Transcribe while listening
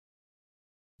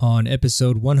On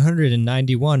episode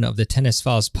 191 of the Tennis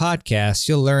Files podcast,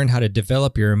 you'll learn how to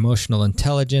develop your emotional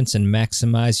intelligence and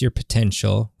maximize your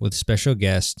potential with special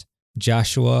guest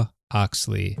Joshua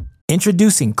Oxley.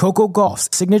 Introducing Coco Gauff's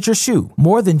signature shoe,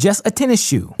 more than just a tennis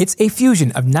shoe. It's a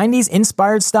fusion of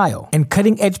 90s-inspired style and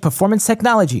cutting-edge performance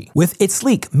technology. With its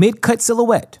sleek mid-cut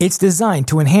silhouette, it's designed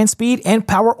to enhance speed and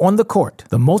power on the court.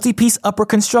 The multi-piece upper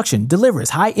construction delivers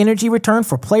high-energy return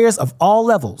for players of all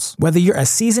levels. Whether you're a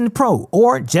seasoned pro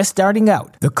or just starting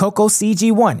out, the Coco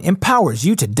CG1 empowers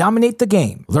you to dominate the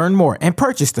game. Learn more and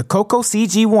purchase the Coco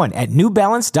CG1 at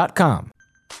NewBalance.com.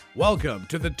 Welcome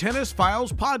to the Tennis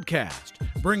Files podcast,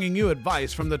 bringing you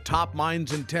advice from the top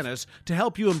minds in tennis to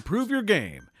help you improve your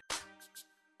game.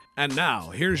 And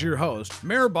now, here's your host,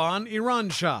 Mehrbon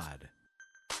Iranshad.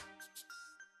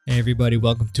 Hey everybody,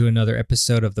 welcome to another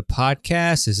episode of the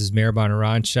podcast. This is Mehrbon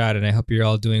Iranshad, and I hope you're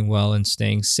all doing well and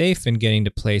staying safe and getting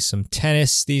to play some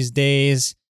tennis these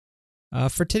days.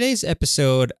 For today's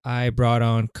episode, I brought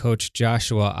on Coach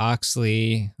Joshua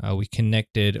Oxley. We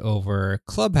connected over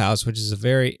Clubhouse, which is a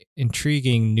very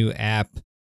intriguing new app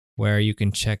where you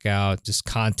can check out just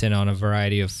content on a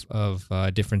variety of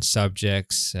different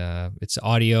subjects. It's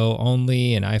audio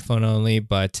only and iPhone only,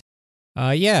 but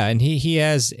and he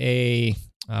has a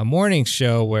morning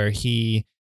show where he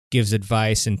gives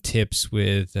advice and tips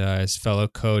with his fellow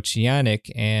coach Yannick,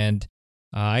 and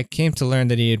I came to learn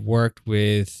that he had worked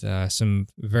with some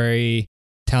very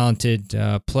talented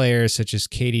players such as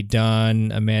Katie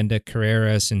Dunn, Amanda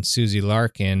Carreras, and Susie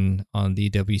Larkin on the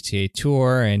WTA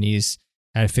Tour, and he's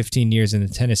had 15 years in the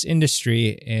tennis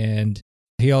industry, and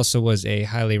he also was a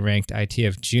highly ranked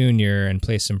ITF junior and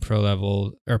played some pro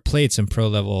level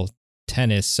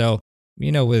tennis. So,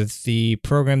 with the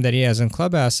program that he has on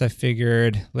Clubhouse, I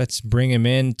figured let's bring him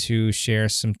in to share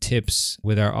some tips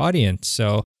with our audience.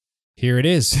 So here it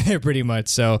is, pretty much.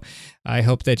 So I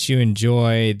hope that you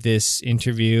enjoy this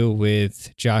interview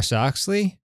with Josh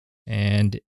Oxley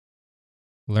and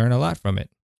learn a lot from it.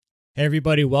 Hey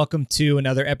everybody, welcome to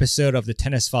another episode of the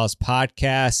Tennis Files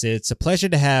podcast. It's a pleasure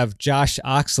to have Josh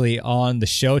Oxley on the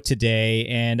show today,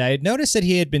 and I had noticed that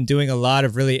he had been doing a lot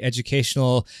of really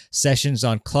educational sessions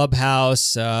on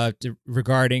Clubhouse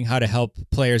regarding how to help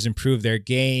players improve their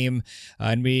game,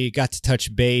 and we got to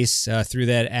touch base through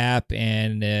that app,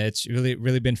 and it's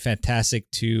really been fantastic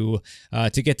to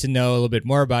get to know a little bit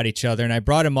more about each other. And I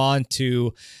brought him on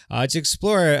to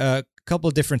explore couple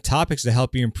of different topics to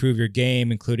help you improve your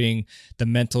game, including the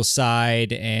mental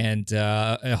side and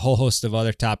a whole host of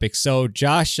other topics. So,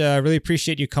 Josh, really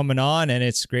appreciate you coming on, and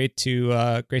it's great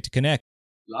to connect.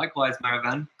 Likewise,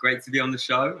 Mehrbon. Great to be on the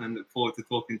show, and look forward to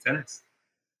talking tennis.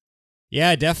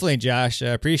 Yeah, definitely, Josh.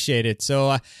 Appreciate it.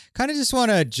 So, I kind of just want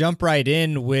to jump right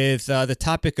in with the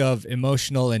topic of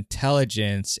emotional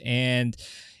intelligence, and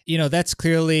that's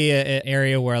clearly an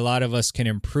area where a lot of us can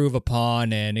improve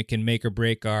upon, and it can make or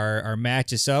break our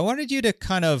matches. So I wanted you to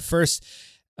kind of first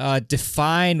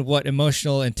define what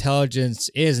emotional intelligence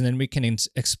is, and then we can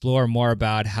explore more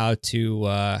about how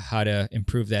to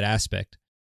improve that aspect.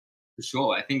 For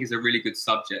sure. I think it's a really good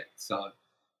subject. So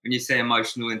when you say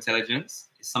emotional intelligence,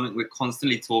 it's something we're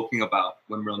constantly talking about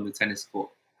when we're on the tennis court.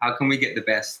 How can we get the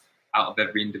best out of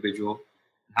every individual?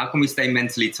 How can we stay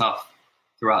mentally tough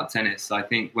throughout tennis? I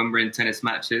think when we're in tennis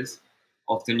matches,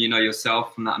 often you know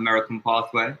yourself from that American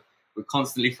pathway, we're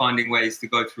constantly finding ways to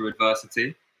go through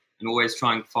adversity and always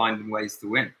trying to find ways to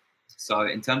win. So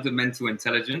in terms of mental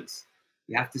intelligence,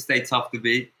 we have to stay tough to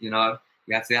beat, we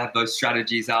have to have those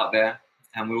strategies out there,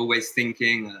 and we're always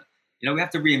thinking, we have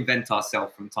to reinvent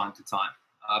ourselves from time to time.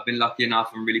 I've been lucky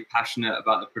enough and really passionate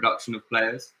about the production of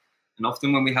players. And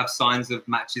often when we have signs of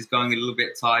matches going a little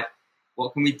bit tight,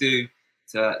 what can we do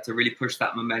to really push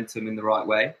that momentum in the right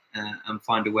way and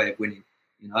find a way of winning?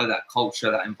 That culture,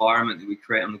 that environment that we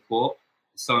create on the court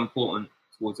is so important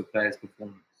towards a player's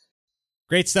performance.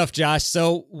 Great stuff, Josh.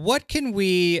 So what can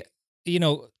we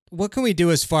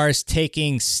do as far as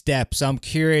taking steps? I'm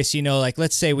curious,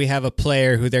 let's say we have a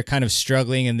player who they're kind of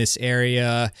struggling in this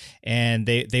area and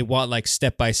they want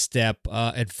step-by-step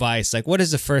advice. What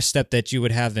is the first step that you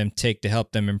would have them take to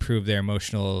help them improve their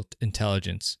emotional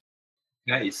intelligence?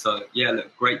 Okay, so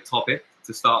great topic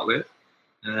to start with.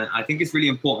 I think it's really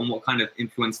important what kind of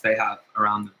influence they have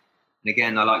around them. And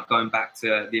again, I like going back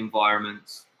to the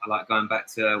environment. I like going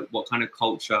back to what kind of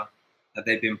culture that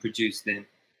they've been produced in,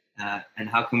 and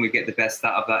how can we get the best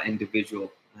out of that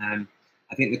individual. I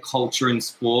think the culture in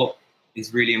sport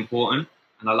is really important.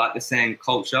 And I like the saying,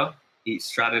 culture eats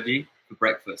strategy for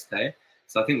breakfast, okay?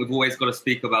 So I think we've always got to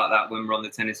speak about that when we're on the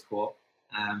tennis court.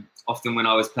 Often when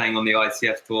I was playing on the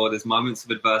ITF tour, there's moments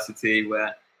of adversity where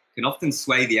it can often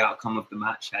sway the outcome of the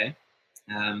match, hey?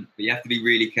 But you have to be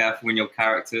really careful in your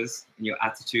characters and your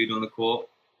attitude on the court,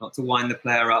 not to wind the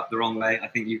player up the wrong way. I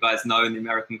think you guys know in the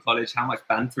American college how much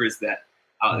banter is there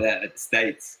out there at the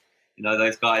States. You know,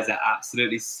 those guys are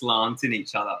absolutely slanting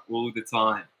each other all the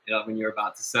time. You know, when you're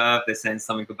about to serve, they're saying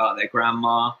something about their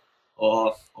grandma,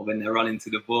 or when they're running to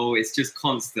the ball. It's just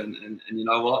constant. And you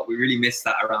know what? We really miss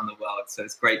that around the world. So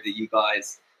it's great that you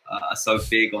guys are so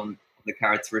big on the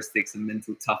characteristics and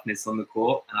mental toughness on the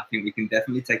court. And I think we can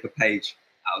definitely take a page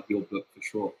out of your book for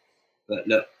sure. But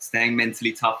look, staying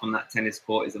mentally tough on that tennis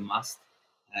court is a must.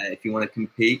 If you want to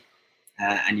compete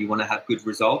and you want to have good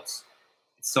results,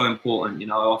 it's so important. You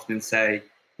know, I often say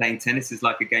playing tennis is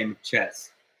like a game of chess.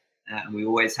 And we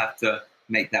always have to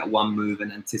make that one move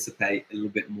and anticipate a little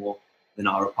bit more than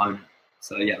our opponent.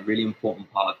 So yeah, really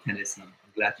important part of tennis. And I'm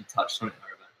glad you touched on it, Maribel.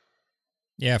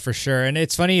 Yeah, for sure. And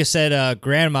it's funny you said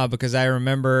grandma, because I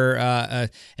remember an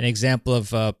example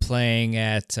of playing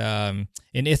at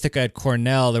in Ithaca at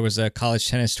Cornell. There was a college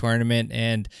tennis tournament,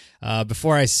 and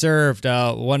before I served,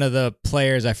 one of the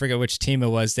players, I forget which team it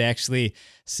was, they actually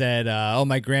said, "Oh,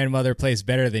 my grandmother plays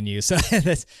better than you." So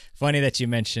that's funny that you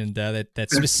mentioned that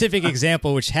specific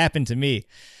example, which happened to me.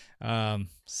 Yeah,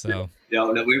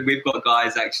 we've got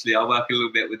guys actually. I work a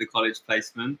little bit with the college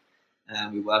placement.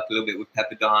 We work a little bit with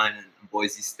Pepperdine and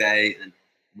Boise State, and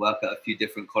work at a few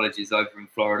different colleges over in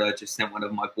Florida. Just sent one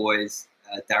of my boys,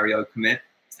 Dario Commit,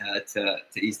 to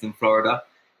Eastern Florida.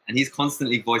 And he's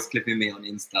constantly voice clipping me on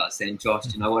Insta saying, "Josh,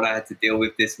 do you know what I had to deal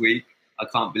with this week? I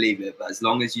can't believe it." But as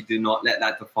long as you do not let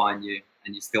that define you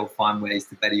and you still find ways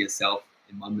to better yourself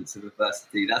in moments of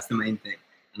adversity, that's the main thing.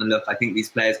 And look, I think these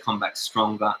players come back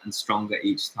stronger and stronger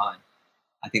each time.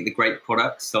 I think the great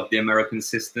products of the American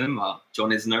system are John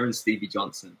Isner and Stevie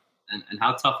Johnson. And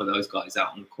how tough are those guys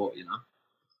out on the court, you know?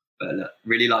 But look,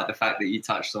 really like the fact that you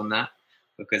touched on that,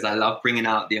 because I love bringing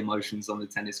out the emotions on the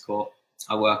tennis court.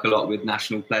 I work a lot with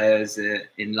national players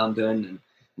in London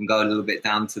and go a little bit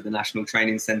down to the National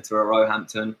Training Centre at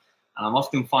Roehampton. And I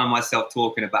often find myself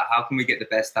talking about how can we get the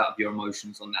best out of your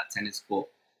emotions on that tennis court?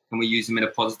 Can we use them in a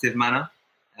positive manner?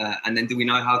 And then do we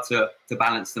know how to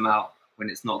balance them out when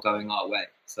it's not going our way?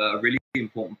 So a really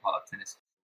important part of tennis.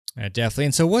 Definitely.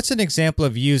 And so what's an example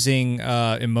of using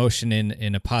emotion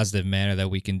in a positive manner that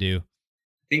we can do?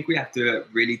 I think we have to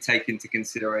really take into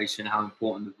consideration how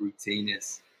important the routine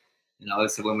is. You know,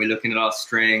 so when we're looking at our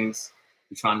strings,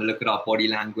 we're trying to look at our body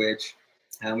language,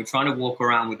 and we're trying to walk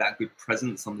around with that good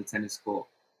presence on the tennis court.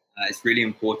 It's really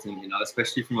important, you know,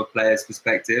 especially from a player's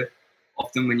perspective.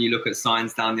 Often when you look at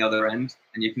signs down the other end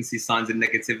and you can see signs of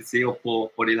negativity or poor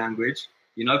body language,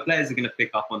 you know players are going to pick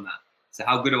up on that. So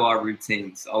how good are our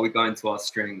routines? Are we going to our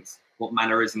strings? What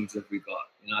mannerisms have we got?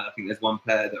 You know, I think there's one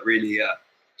player that really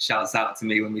shouts out to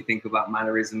me when we think about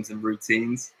mannerisms and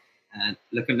routines. And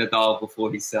look at Nadal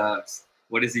before he serves.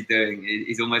 What is he doing?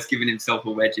 He's almost giving himself a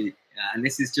wedgie. And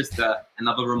this is just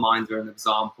another reminder and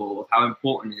example of how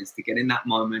important it is to get in that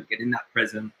moment, get in that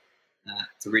present,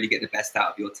 to really get the best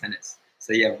out of your tennis.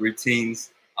 So yeah,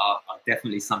 routines are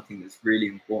definitely something that's really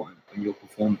important when you're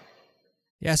performing.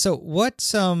 Yeah. So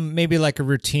what's maybe like a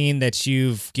routine that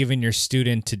you've given your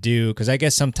student to do? Because I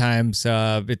guess sometimes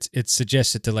it's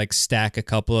suggested to like stack a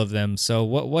couple of them. So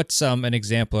what's an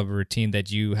example of a routine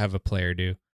that you have a player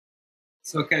do?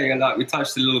 It's okay. Like we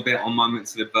touched a little bit on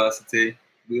moments of adversity.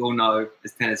 We all know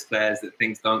as tennis players that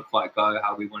things don't quite go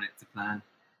how we want it to plan.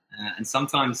 And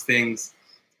sometimes things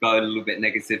go a little bit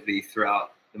negatively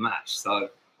throughout the match. So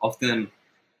often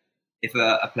if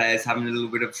a player's having a little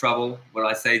bit of trouble, what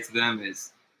I say to them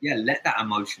is, yeah, let that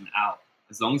emotion out.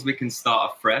 As long as we can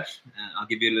start afresh, and I'll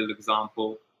give you a little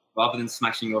example. Rather than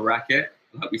smashing your racket,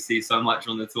 like we see so much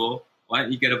on the tour, why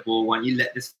don't you get a ball? Why don't you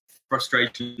let this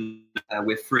frustration,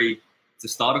 we're free to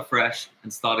start afresh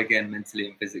and start again mentally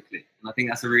and physically. And I think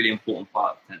that's a really important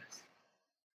part of tennis.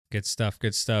 Good stuff.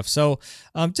 Good stuff. So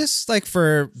just like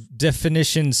for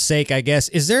definition's sake, I guess,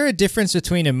 is there a difference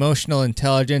between emotional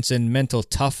intelligence and mental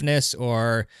toughness,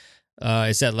 or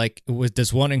is that like,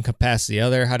 does one encompass the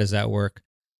other? How does that work?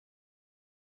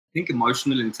 I think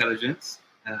emotional intelligence,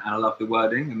 and I love the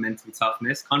wording, and mental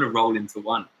toughness kind of roll into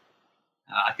one.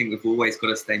 I think we've always got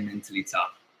to stay mentally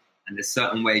tough. And there's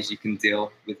certain ways you can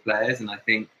deal with players. And I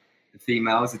think the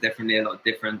females are definitely a lot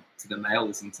different to the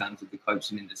males in terms of the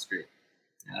coaching industry.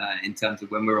 In terms of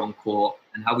when we're on court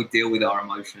and how we deal with our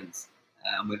emotions,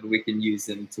 and whether we can use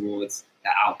them towards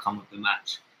the outcome of the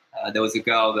match. There was a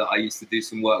girl that I used to do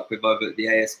some work with over at the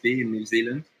ASB in New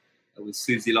Zealand. It was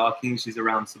Susie Larkin. She's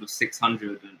around sort of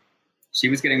 600. And she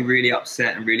was getting really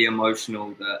upset and really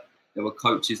emotional that there were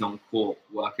coaches on court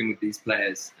working with these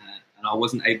players. And I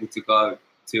wasn't able to go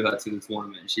to her to the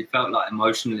tournament. She felt like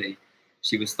emotionally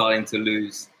she was starting to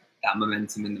lose that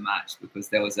momentum in the match because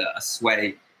there was a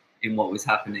sway in what was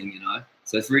happening,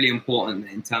 So it's really important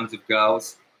that in terms of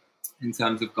girls, in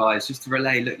terms of guys, just to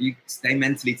relay, look, you stay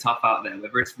mentally tough out there,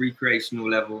 whether it's recreational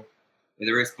level,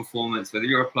 whether it's performance, whether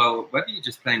you're a player, whether you're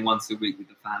just playing once a week with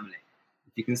the family.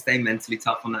 If you can stay mentally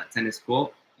tough on that tennis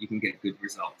court, you can get good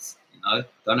results,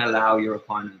 Don't allow your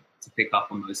opponent to pick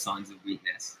up on those signs of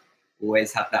weakness.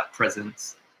 Always have that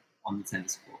presence on the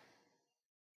tennis court.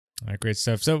 All right, great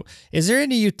stuff. So is there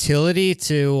any utility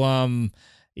to,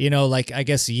 like, I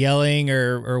guess, yelling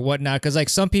or whatnot? Because, like,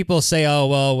 some people say, oh,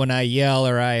 well, when I yell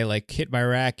or I, like, hit my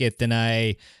racket, then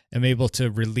I am able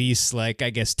to release, like, I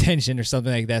guess, tension or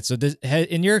something like that. So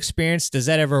in your experience, does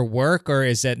that ever work, or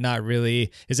is that not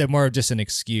really, is that more of just an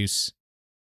excuse?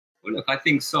 Well, look, I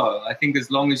think so. I think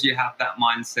as long as you have that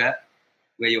mindset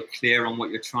where you're clear on what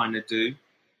you're trying to do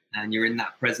and you're in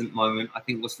that present moment, I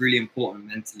think what's really important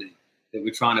mentally, that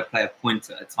we're trying to play a point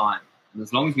at a time. And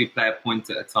as long as we play a point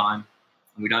at a time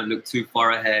and we don't look too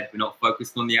far ahead, we're not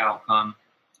focused on the outcome,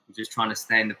 we're just trying to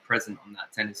stay in the present on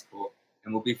that tennis court,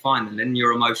 and we'll be fine. And letting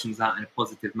your emotions out in a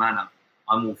positive manner,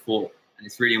 I'm all for. And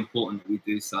it's really important that we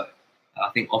do so.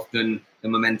 I think often the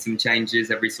momentum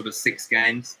changes every sort of 6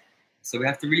 games. So we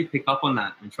have to really pick up on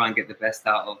that and try and get the best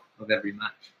out of every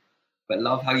match. But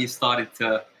love how you started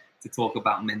to talk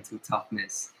about mental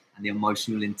toughness and the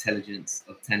emotional intelligence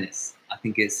of tennis. I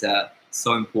think it's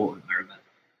so important, Merriman.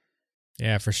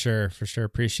 Yeah, for sure. For sure.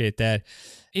 Appreciate that.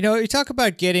 You talk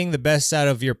about getting the best out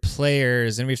of your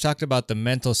players, and we've talked about the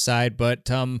mental side,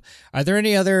 but are there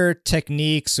any other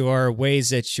techniques or ways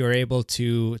that you're able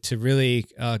to really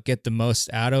get the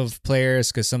most out of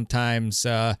players? Because sometimes,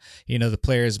 the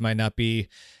players might not be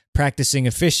practicing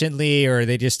efficiently, or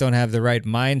they just don't have the right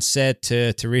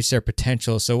mindset to reach their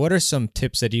potential. So what are some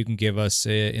tips that you can give us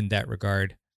in that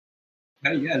regard?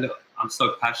 Yeah, look, I'm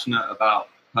so passionate about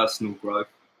personal growth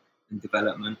and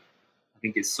development. I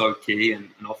think it's so key, and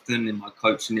often in my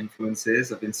coaching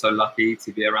influences, I've been so lucky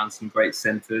to be around some great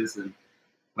centers, and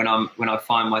when I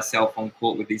find myself on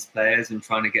court with these players and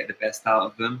trying to get the best out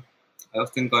of them, I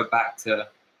often go back to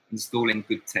installing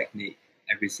good technique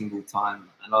every single time.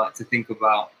 And I like to think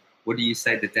about, what do you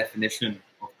say the definition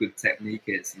of good technique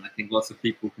is? And I think lots of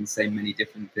people can say many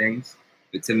different things,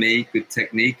 but to me, good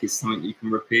technique is something you can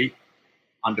repeat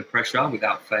under pressure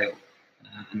without fail.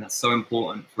 And that's so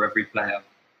important for every player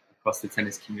across the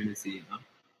tennis community,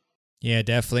 Yeah,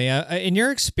 definitely. In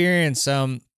your experience,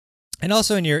 and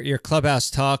also in your clubhouse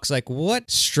talks, like,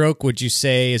 what stroke would you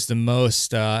say is the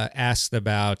most asked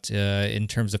about in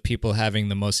terms of people having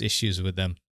the most issues with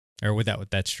them, or with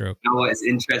that stroke? You know what? It's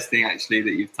interesting actually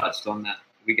that you've touched on that.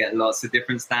 We get lots of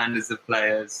different standards of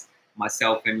players.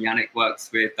 Myself and Yannick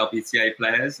works with WTA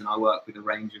players, and I work with a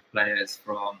range of players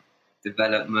from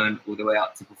development all the way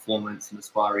up to performance and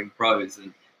aspiring pros.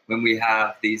 And when we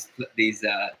have these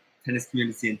tennis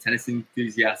community and tennis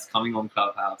enthusiasts coming on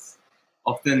Clubhouse,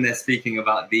 often they're speaking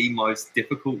about the most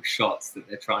difficult shots that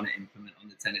they're trying to implement on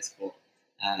the tennis court.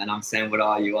 And I'm saying, what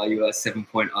are you? Are you a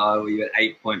 7.0? Are you at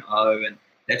 8.0? And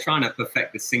they're trying to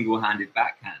perfect the single-handed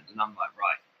backhand. And I'm like,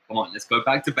 right, come on, let's go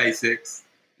back to basics.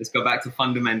 Let's go back to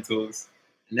fundamentals.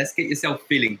 And let's get yourself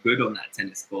feeling good on that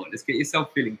tennis court. Let's get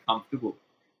yourself feeling comfortable.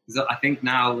 Because I think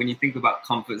now when you think about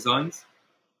comfort zones,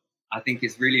 I think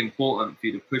it's really important for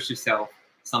you to push yourself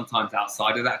sometimes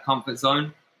outside of that comfort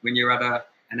zone when you're at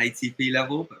an ATP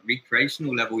level, but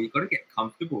recreational level, you've got to get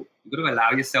comfortable. You've got to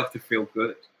allow yourself to feel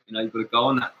good. You've got to go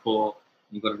on that court,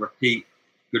 you've got to repeat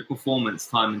good performance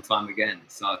time and time again.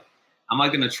 So am I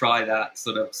going to try that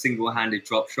sort of single-handed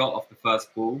drop shot off the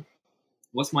first ball?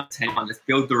 What's my 10? Let's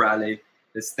build the rally.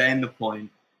 Let's stay in the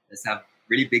point. Let's have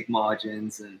really big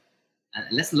margins and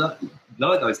let's lower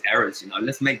those errors.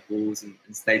 Let's make balls and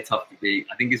stay tough to beat.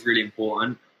 I think it's really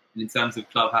important. And in terms of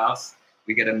Clubhouse,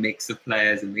 we get a mix of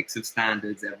players, a mix of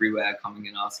standards everywhere coming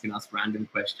and asking us random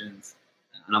questions.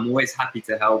 And I'm always happy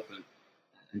to help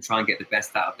and try and get the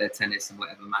best out of their tennis in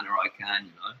whatever manner I can,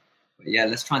 But yeah,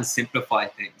 let's try and simplify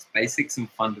things. Basics and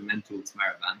fundamentals,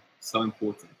 Marivan. So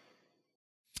important.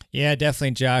 Yeah,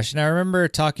 definitely, Josh. And I remember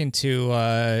talking to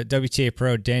WTA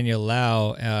pro Danielle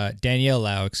Lau,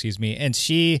 and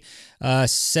she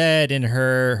said in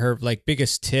her like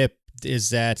biggest tip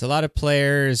is that a lot of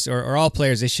players or all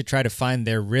players, they should try to find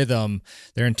their rhythm,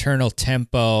 their internal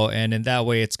tempo, and in that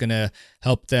way it's going to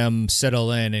help them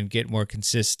settle in and get more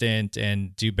consistent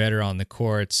and do better on the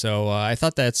court. So I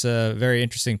thought that's a very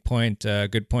interesting point, a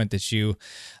good point that you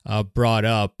brought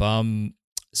up.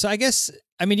 So I guess,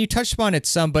 you touched upon it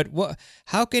some, but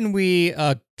how can we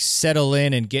settle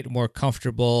in and get more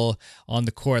comfortable on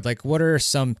the court? Like, what are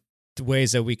some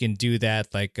ways that we can do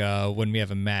that, like when we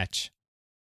have a match?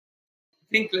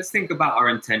 Let's think about our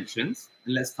intentions,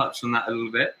 and let's touch on that a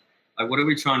little bit. Like, what are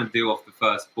we trying to do off the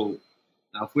first ball?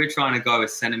 Now, if we're trying to go a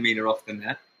centimetre off the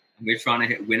net and we're trying to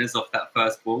hit winners off that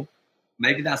first ball,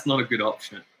 maybe that's not a good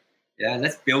option. Yeah,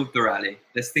 let's build the rally.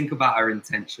 Let's think about our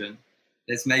intention.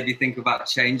 Let's maybe think about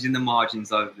changing the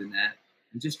margins over the net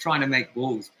and just trying to make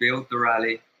balls, build the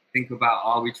rally. Think about,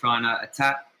 are we trying to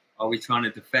attack? Are we trying to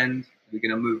defend? Are we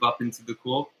going to move up into the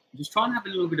court? Just try and have a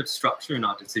little bit of structure in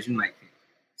our decision making.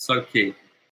 So key.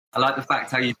 I like the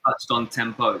fact how you touched on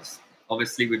tempos.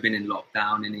 Obviously, we've been in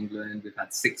lockdown in England. We've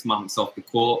had 6 months off the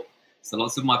court. So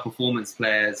lots of my performance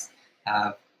players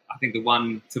have, I think the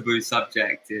one taboo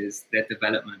subject is their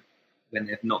development when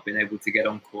they've not been able to get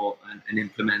on court and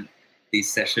implement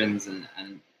these sessions and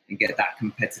get that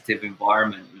competitive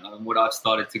environment. You know? And what I've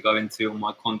started to go into on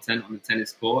my content on the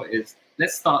tennis court is,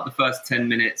 let's start the first 10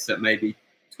 minutes at maybe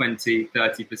 20,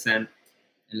 30%, and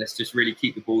let's just really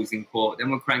keep the balls in court. Then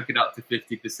we'll crank it up to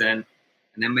 50%, and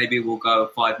then maybe we'll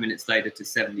go 5 minutes later to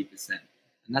 70%. And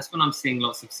that's when I'm seeing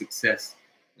lots of success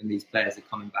when these players are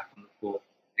coming back on the court.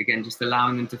 Again, just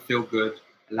allowing them to feel good,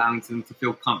 allowing them to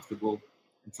feel comfortable,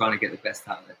 and trying to get the best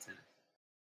out of their tennis.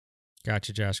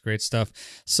 Gotcha, Josh. Great stuff.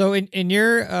 So in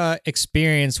your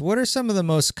experience, what are some of the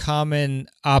most common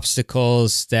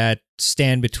obstacles that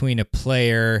stand between a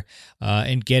player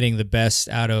and getting the best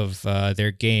out of their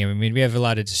game? I mean, we have a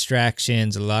lot of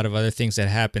distractions, a lot of other things that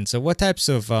happen. So what types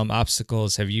of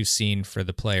obstacles have you seen for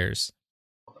the players?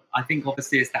 I think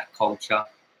obviously it's that culture,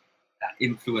 that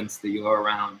influence that you're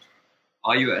around.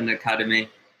 Are you at an academy?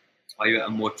 Are you at a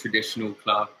more traditional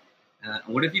club? And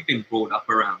what have you been brought up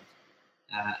around?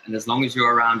 And as long as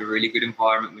you're around a really good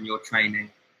environment when you're training,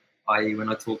 i.e. when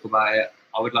I talk about it,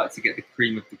 I would like to get the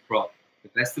cream of the crop, the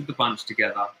best of the bunch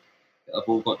together, that have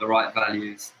all got the right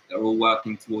values, that are all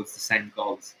working towards the same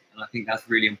goals. And I think that's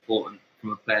really important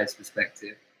from a player's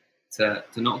perspective, to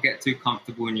not get too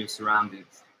comfortable in your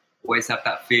surroundings. Always have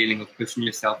that feeling of pushing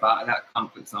yourself out of that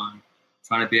comfort zone,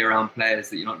 trying to be around players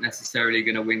that you're not necessarily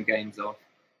going to win games off,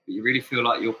 but you really feel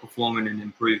like you're performing and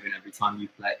improving every time you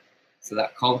play. So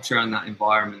that culture and that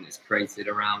environment is created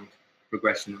around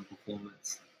progression and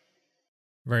performance.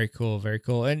 Very cool. Very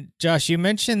cool. And Josh, you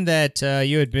mentioned that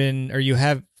you had been, or you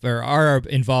have, or are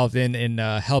involved in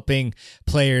helping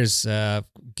players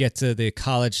get to the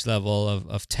college level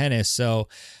of tennis. So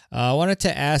I wanted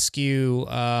to ask you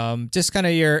just kind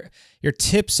of your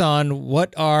tips on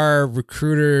what are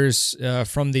recruiters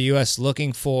from the U.S.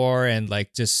 looking for, and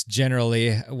like just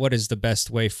generally, what is the best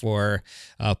way for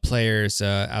players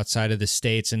outside of the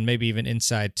States and maybe even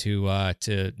inside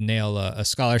to nail a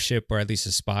scholarship or at least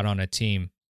a spot on a team?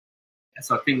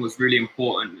 So I think what's really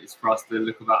important is for us to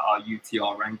look about our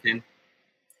UTR ranking.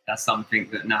 That's something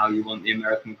that now you want the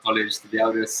American college to be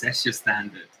able to assess your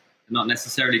standard. They're not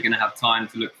necessarily going to have time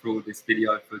to look for all this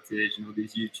video footage and all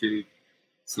these YouTube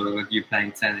sort of you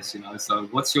playing tennis, you know. So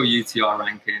what's your UTR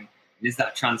ranking? Is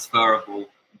that transferable?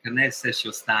 Can they assess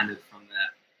your standard from there?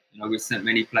 You know, we've sent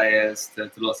many players to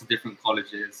lots of different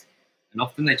colleges, and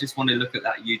often they just want to look at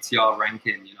that UTR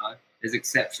ranking, you know. There's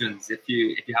exceptions. If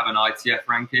you have an ITF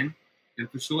ranking, then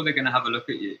for sure they're going to have a look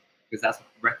at you because that's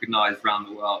recognized around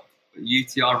the world. But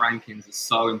UTR rankings are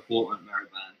so important,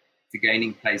 Mariband, to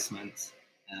gaining placements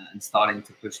and starting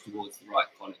to push towards the right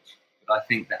college. But I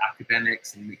think that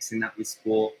academics and mixing that with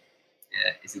sport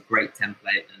is a great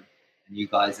template, and you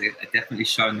guys are definitely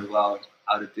showing the world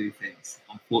how to do things.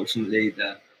 Unfortunately,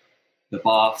 the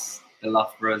Baths, the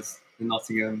Loughboroughs, the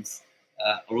Nottinghams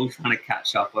are all trying to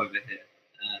catch up over here.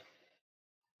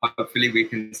 Hopefully we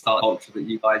can start a culture that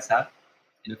you guys have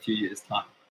in a few years' time.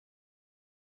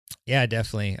 Yeah,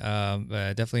 definitely.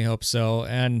 Definitely hope so.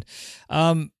 And,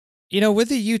 you know, with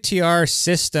the UTR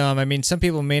system, I mean, some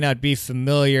people may not be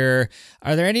familiar.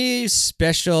 Are there any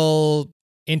special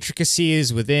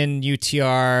intricacies within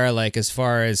UTR, like as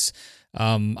far as,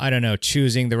 I don't know,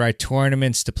 choosing the right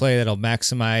tournaments to play that'll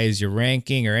maximize your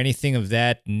ranking or anything of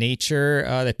that nature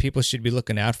that people should be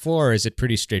looking out for? Or is it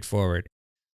pretty straightforward?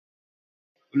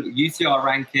 Look, UTR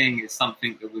ranking is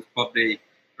something that was probably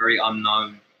very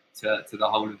unknown to the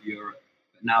whole of Europe.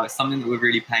 But now it's something that we're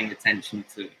really paying attention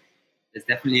to. There's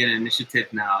definitely an initiative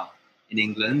now in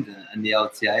England, and the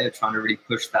LTA are trying to really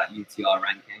push that UTR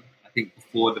ranking. I think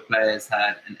before the players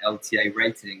had an LTA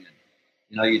rating, and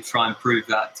you know, you try and prove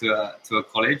that to a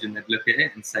college and they'd look at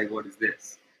it and say, what is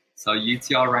this? So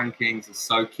UTR rankings are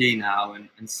so key now,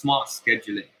 and smart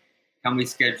scheduling. Can we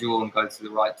schedule and go to the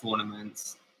right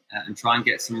tournaments and try and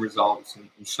get some results and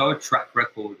show a track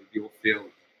record of your field?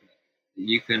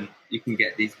 You can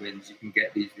get these wins, you can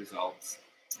get these results,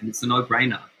 and it's a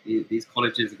no-brainer. These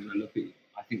colleges are going to look at you.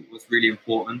 I think what's really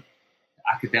important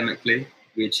academically,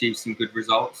 we achieve some good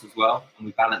results as well, and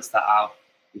we balance that out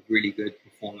with really good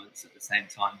performance at the same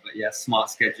time. But yeah, smart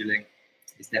scheduling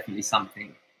is definitely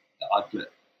something that I'd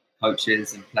put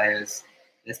coaches and players,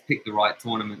 let's pick the right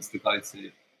tournaments to go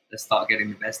to. Let's start getting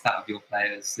the best out of your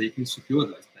players so you can secure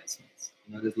those placements.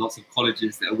 You know, there's lots of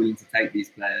colleges that are willing to take these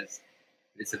players.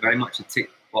 It's a very much a tick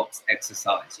box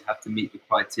exercise. You have to meet the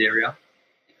criteria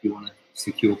if you want to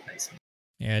secure placement.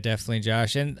 Yeah, definitely,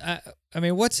 Josh. And I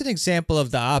mean, what's an example of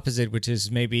the opposite, which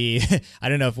is maybe, I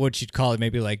don't know if what you'd call it,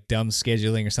 maybe like dumb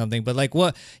scheduling or something, but like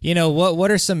what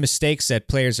are some mistakes that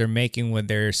players are making when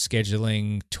they're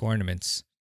scheduling tournaments?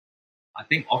 I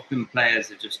think often players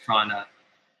are just trying to,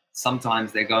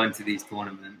 sometimes they go into these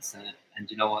tournaments and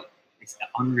you know what, it's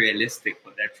unrealistic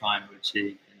what they're trying to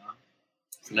achieve, you know.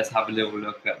 So let's have a little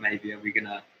look at, maybe are we going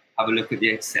to have a look at the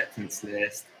acceptance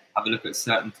list, have a look at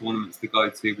certain tournaments to go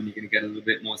to when you're going to get a little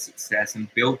bit more success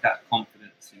and build that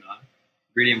confidence, you know.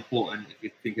 Really important if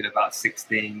you're thinking about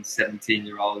 16,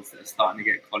 17-year-olds that are starting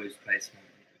to get college placement.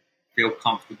 Feel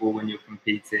comfortable when you're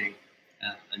competing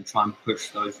and try and push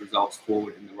those results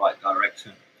forward in the right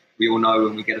direction. We all know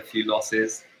when we get a few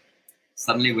losses,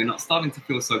 suddenly we're not starting to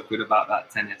feel so good about that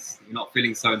tennis. We're not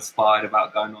feeling so inspired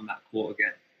about going on that court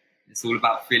again. It's all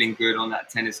about feeling good on that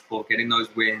tennis court, getting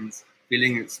those wins,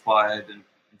 feeling inspired and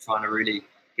trying to really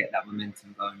get that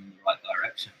momentum going in the right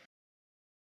direction.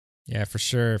 Yeah, for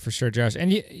sure, Josh.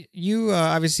 And you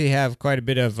obviously have quite a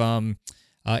bit of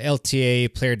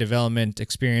LTA player development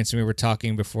experience, and we were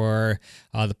talking before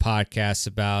the podcast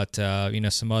about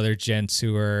some other gents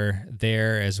who are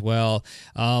there as well.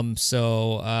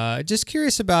 So just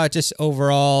curious about just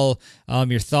overall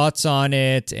your thoughts on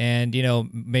it, and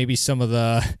maybe some of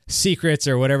the secrets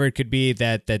or whatever it could be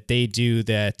that they do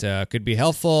that could be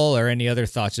helpful, or any other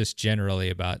thoughts just generally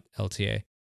about LTA.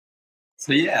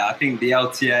 So yeah, I think the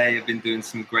LTA have been doing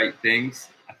some great things.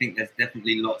 I think there's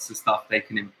definitely lots of stuff they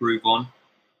can improve on.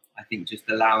 I think just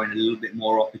allowing a little bit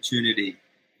more opportunity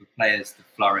for players to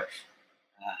flourish.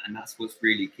 And that's what's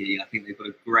really key. I think they've got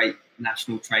a great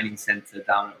national training centre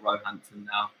down at Roehampton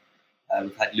now.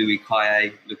 We've had Louis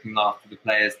Caillet looking after the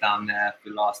players down there for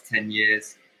the last 10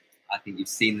 years. I think you've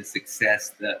seen the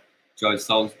success that Joe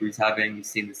Salisbury's having. You've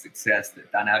seen the success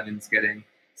that Dan Evans getting.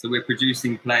 So we're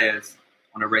producing players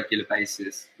on a regular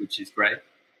basis, which is great.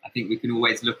 I think we can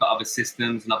always look at other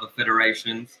systems and other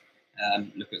federations.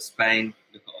 Look at Spain,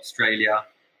 look at Australia.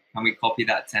 Can we copy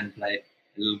that template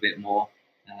a little bit more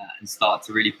and start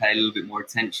to really pay a little bit more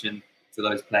attention to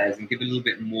those players and give a little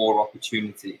bit more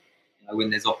opportunity? When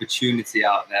there's opportunity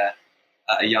out there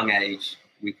at a young age,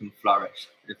 we can flourish.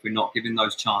 If we're not given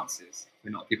those chances, if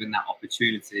we're not given that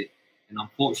opportunity, then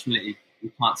unfortunately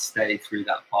we can't stay through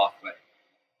that pathway.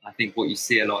 I think what you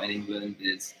see a lot in England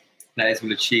is players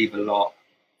will achieve a lot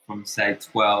from, say,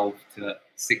 12 to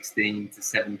 16 to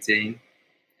 17.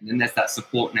 And then there's that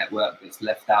support network that's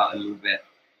left out a little bit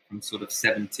from sort of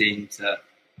 17 to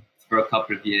for a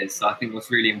couple of years. So I think what's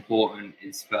really important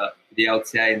is for the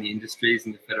LTA and the industries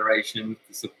and the federation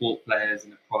to support players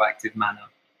in a proactive manner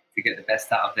to get the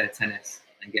best out of their tennis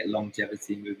and get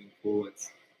longevity moving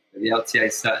forwards. But the LTA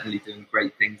is certainly doing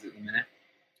great things at the minute.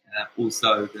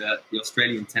 Also, the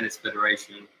Australian Tennis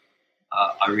Federation,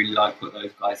 I really like what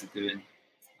those guys are doing.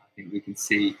 I think we can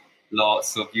see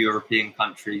lots of European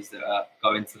countries that are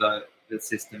going to the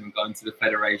system and going to the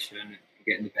federation and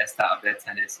getting the best out of their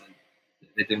tennis. And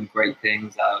they're doing great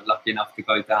things. I was lucky enough to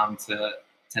go down to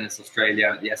Tennis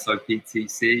Australia at the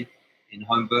SOPTC in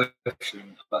Homebush,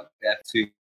 but there too,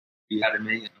 you had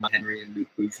me, Henry and Luke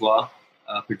Bourgeois,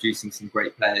 producing some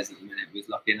great players at the minute. We was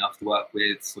lucky enough to work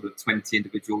with sort of 20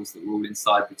 individuals that were all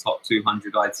inside the top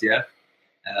 200 ITF.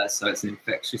 So it's an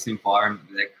infectious environment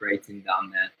that they're creating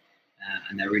down there.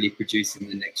 And they're really producing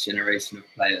the next generation of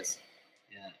players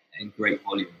in great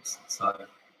volumes. So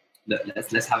look,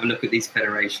 let's have a look at these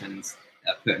federations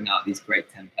that are putting out these great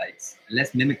templates. And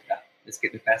let's mimic that. Let's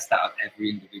get the best out of every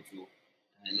individual.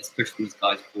 And let's push these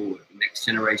guys forward. The next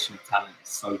generation of talent is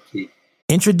so key.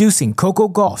 Introducing Coco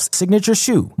Gauff's signature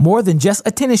shoe, more than just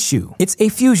a tennis shoe. It's a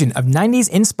fusion of 90s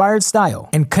inspired style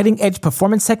and cutting-edge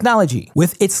performance technology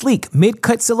with its sleek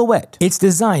mid-cut silhouette. It's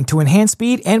designed to enhance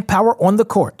speed and power on the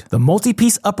court. The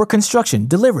multi-piece upper construction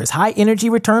delivers high energy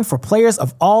return for players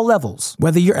of all levels.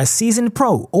 Whether you're a seasoned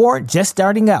pro or just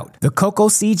starting out, the Coco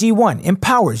CG1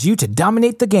 empowers you to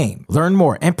dominate the game. Learn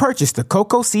more and purchase the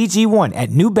Coco CG1 at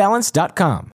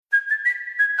NewBalance.com.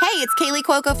 Hey, it's Kaylee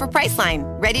Cuoco for Priceline.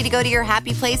 Ready to go to your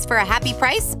happy place for a happy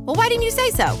price? Well, why didn't you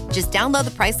say so? Just download the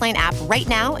Priceline app right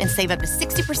now and save up to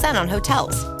 60% on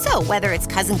hotels. So whether it's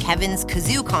Cousin Kevin's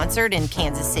Kazoo Concert in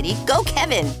Kansas City, go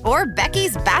Kevin, or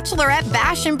Becky's Bachelorette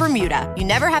Bash in Bermuda, you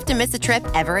never have to miss a trip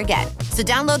ever again. So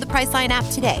download the Priceline app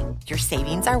today. Your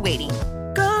savings are waiting.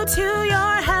 Go to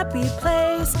your happy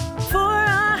place for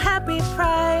a happy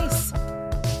price.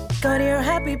 Go to your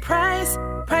happy price,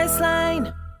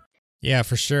 Priceline. Yeah,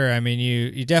 for sure. I mean,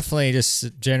 you definitely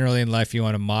just generally in life, you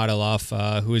want to model off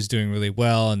who is doing really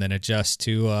well and then adjust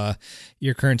to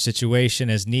your current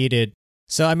situation as needed.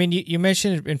 So, I mean, you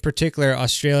mentioned in particular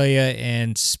Australia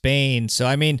and Spain. So,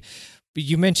 I mean,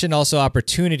 you mentioned also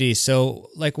opportunities.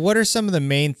 So, like, what are some of the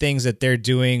main things that they're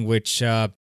doing which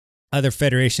other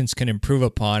federations can improve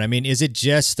upon? I mean, is it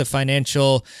just the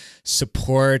financial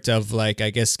support of, like,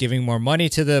 I guess, giving more money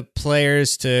to the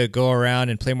players to go around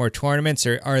and play more tournaments,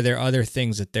 or are there other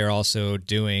things that they're also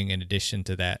doing in addition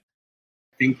to that?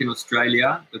 I think in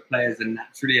Australia, the players are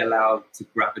naturally allowed to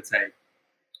gravitate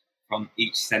from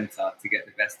each centre to get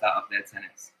the best out of their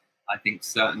tennis. I think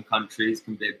certain countries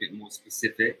can be a bit more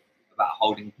specific about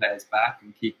holding players back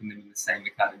and keeping them in the same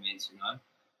academies, you know.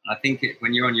 And I think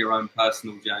when you're on your own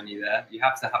personal journey there, you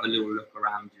have to have a little look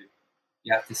around you.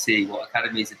 You have to see what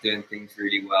academies are doing things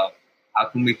really well. How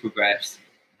can we progress?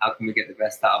 How can we get the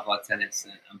best out of our tennis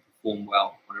and perform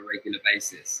well on a regular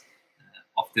basis?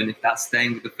 Often, if that's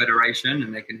staying with the federation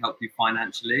and they can help you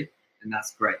financially, then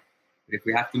that's great. But if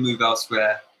we have to move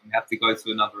elsewhere and we have to go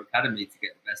to another academy to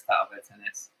get the best out of their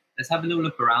tennis, let's have a little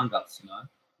look around us, you know.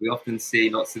 We often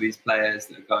see lots of these players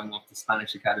that are going off to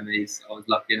Spanish academies. I was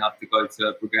lucky enough to go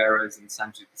to Brugueras and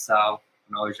Sanchez Casal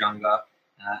when I was younger.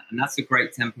 And that's a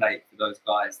great template for those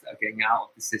guys that are getting out of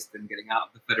the system, getting out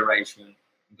of the federation,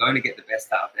 and going to get the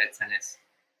best out of their tennis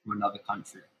from another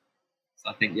country.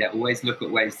 So I think, yeah, always look at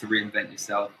ways to reinvent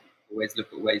yourself. Always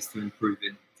look at ways to improve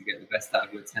it to get the best out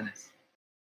of your tennis.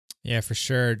 Yeah, for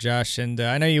sure, Josh. And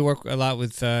I know you work a lot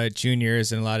with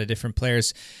juniors and a lot of different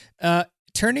players.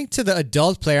 Turning to the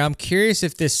adult player, I'm curious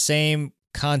if this same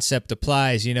concept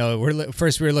applies. You know,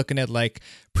 first we were looking at like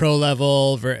pro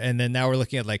level, and then now we're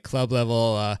looking at like club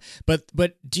level.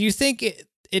 But do you think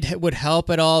it would help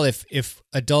at all if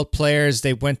adult players,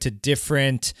 they went to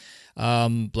different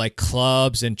like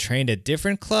clubs and trained at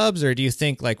different clubs, or do you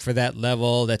think like for that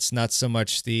level that's not so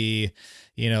much the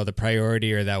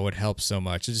priority, or that would help so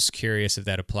much? I'm just curious if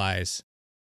that applies.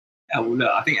 Yeah, well,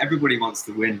 look, I think everybody wants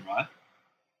to win, right?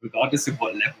 Regardless of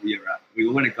what level you're at, we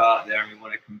all want to go out there and we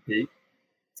want to compete.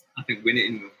 I think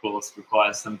winning, of course,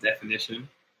 requires some definition.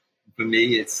 For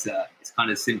me, it's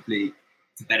kind of simply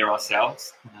to better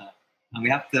ourselves, and we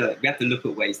have to look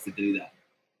at ways to do that.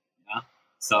 Yeah?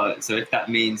 So if that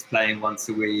means playing once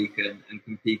a week and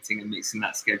competing and mixing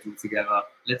that schedule together,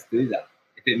 let's do that.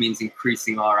 If it means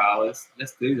increasing our hours,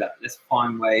 let's do that. Let's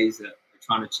find ways that we're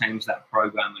trying to change that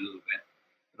program a little bit.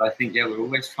 But I think, yeah, we're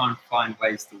always trying to find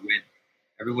ways to win.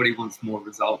 Everybody wants more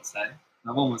results, eh?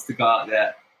 No one wants to go out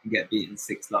there and get beaten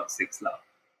 6-love, 6-love.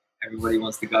 Everybody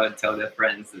wants to go and tell their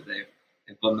friends that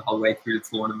they've gone the whole way through the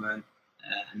tournament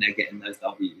and they're getting those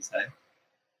W's, eh?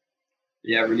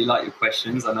 Yeah, I really like your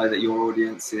questions. I know that your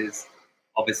audience is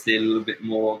obviously a little bit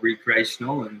more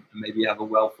recreational and maybe you have a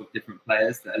wealth of different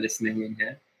players that are listening in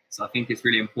here. So I think it's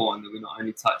really important that we not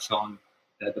only touch on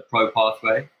the pro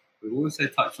pathway, but we also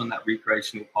touch on that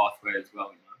recreational pathway as well,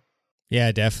 you know?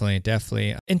 Yeah,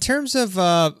 definitely. In terms of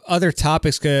other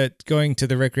topics going to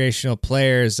the recreational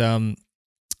players,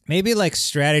 maybe like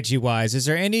strategy-wise, is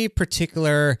there any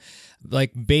particular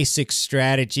like basic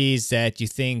strategies that you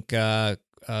think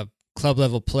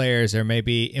club-level players are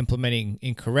maybe implementing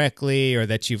incorrectly, or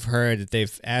that you've heard that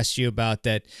they've asked you about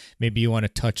that maybe you want to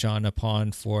touch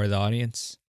upon for the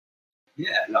audience?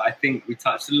 Yeah, I think we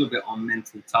touched a little bit on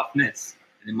mental toughness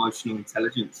and emotional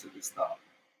intelligence at the start.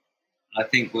 I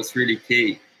think what's really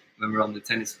key when we're on the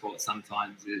tennis court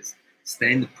sometimes is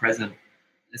stay in the present.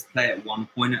 Let's play at one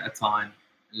point at a time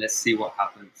and let's see what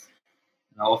happens.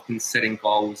 Often setting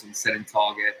goals and setting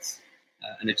targets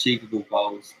and achievable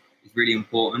goals is really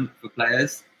important for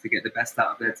players to get the best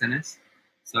out of their tennis.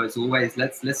 So it's always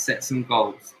let's set some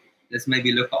goals. Let's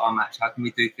maybe look at our match. How can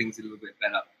we do things a little bit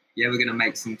better? Yeah, we're going to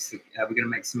make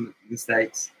some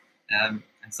mistakes, and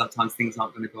sometimes things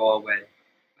aren't going to go our way.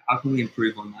 How can we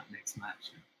improve on that next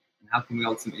match? And how can we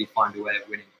ultimately find a way of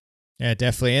winning? Yeah,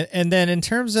 definitely. And then in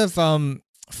terms of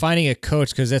finding a coach,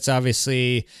 because that's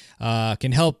obviously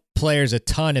can help players a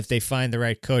ton if they find the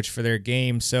right coach for their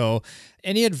game. So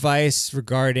any advice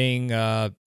regarding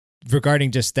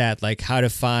just that, like how to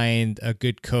find a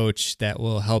good coach that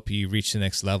will help you reach the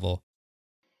next level?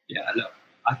 Yeah, look,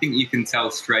 I think you can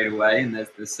tell straight away, and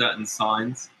there's certain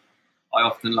signs. I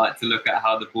often like to look at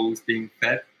how the ball's being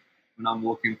fed when I'm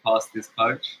walking past this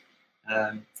coach.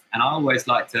 And I always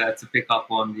like to pick up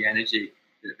on the energy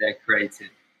that they're creating.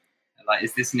 Like,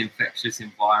 is this an infectious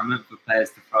environment for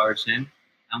players to flourish in?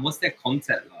 And what's their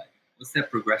content like? What's their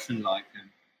progression like? And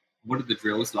what are the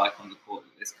drills like on the court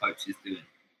that this coach is doing?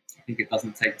 I think it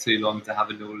doesn't take too long to have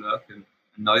a little look and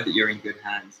know that you're in good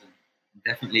hands. And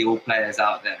definitely all players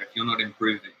out there, if you're not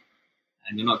improving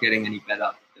and you're not getting any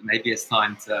better, then maybe it's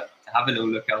time to have a little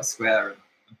look elsewhere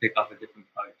and pick up a different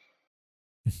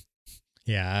coach.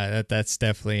 Yeah, that's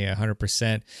definitely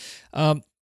 100%.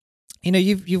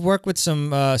 You've worked with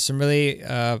some really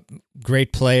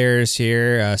great players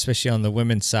here, especially on the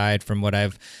women's side, from what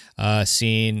I've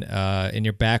seen in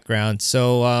your background.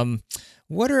 So,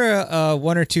 what are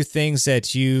one or two things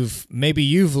that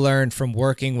you've learned from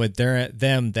working with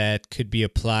them that could be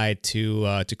applied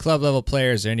to club level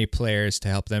players or any players to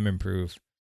help them improve?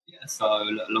 Yeah, so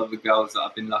a lot of the girls that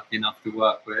I've been lucky enough to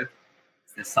work with,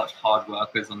 they're such hard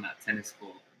workers on that tennis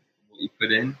court. What you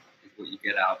put in is what you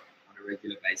get out on a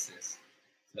regular basis.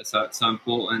 So it's so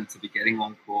important to be getting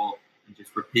on court and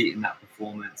just repeating that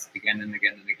performance again and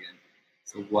again and again.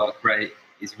 So work rate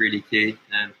is really key.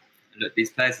 And look,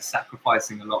 these players are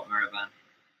sacrificing a lot, Miraban.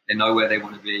 They know where they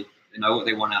want to be. They know what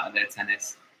they want out of their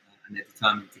tennis, and they're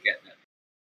determined to get there.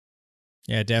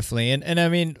 Yeah, definitely. And I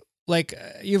mean, like,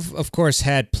 you've of course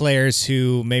had players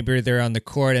who maybe they're on the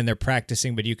court and they're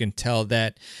practicing, but you can tell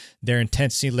that their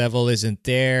intensity level isn't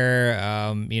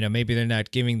there. Maybe they're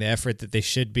not giving the effort that they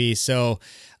should be. So,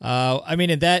 I mean,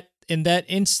 in that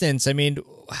instance, I mean,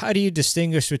 how do you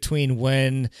distinguish between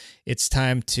when it's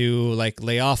time to like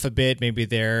lay off a bit? Maybe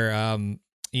they're,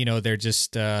 they're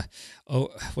just,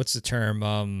 what's the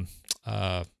term?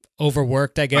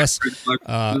 Overworked, I guess.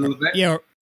 A little bit.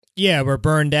 Yeah, we're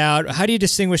burned out. How do you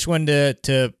distinguish when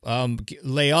to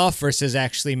lay off versus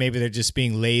actually maybe they're just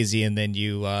being lazy and then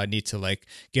you need to like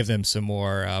give them some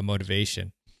more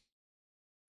motivation?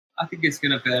 I think it's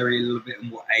going to vary a little bit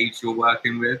on what age you're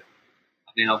working with.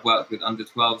 I mean, I've worked with under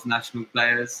 12s national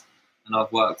players, and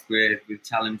I've worked with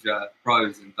challenger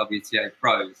pros and WTA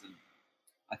pros. And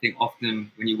I think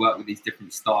often when you work with these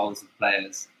different styles of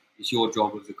players, it's your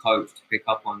job as a coach to pick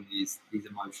up on these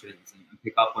emotions and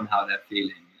pick up on how they're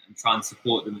feeling and try and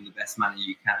support them in the best manner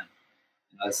you can.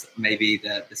 Maybe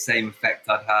the same effect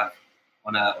I'd have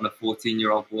on a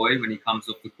 14-year-old boy when he comes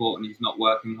off the court and he's not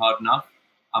working hard enough.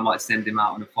 I might send him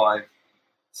out on a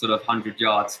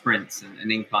 100-yard sprints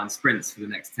and incline sprints for the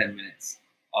next 10 minutes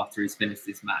after he's finished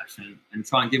this match, and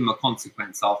try and give him a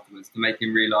consequence afterwards to make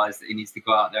him realise that he needs to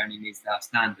go out there and he needs to have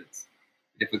standards.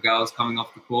 But if a girl's coming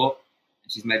off the court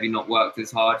and she's maybe not worked as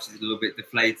hard, she's a little bit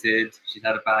deflated, she's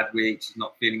had a bad week, she's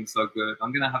not feeling so good,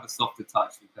 I'm going to have a softer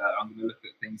touch with her. I'm going to look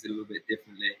at things a little bit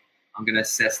differently. I'm going to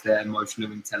assess their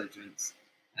emotional intelligence.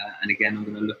 And again, I'm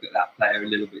going to look at that player a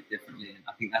little bit differently. And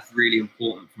I think that's really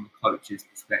important from a coach's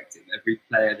perspective. Every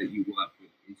player that you work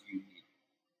with is unique.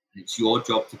 And it's your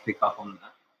job to pick up on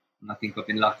that. And I think I've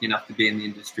been lucky enough to be in the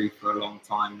industry for a long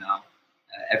time now.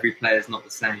 Every player is not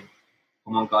the same.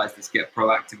 Come on, guys, let's get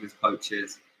proactive as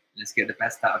coaches. Let's get the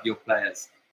best out of your players.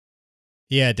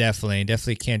 Yeah, definitely.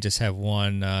 Definitely can't just have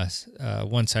one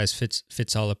size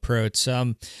fits all approach.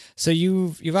 So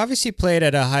you've obviously played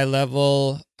at a high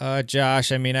level,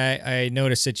 Josh. I mean, I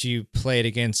noticed that you played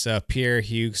against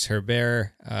Pierre-Hugues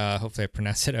Herbert. Hopefully I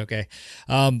pronounced it okay.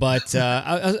 But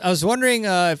I was wondering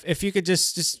if you could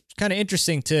just kind of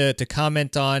interesting to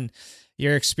comment on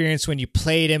your experience when you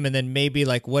played him, and then maybe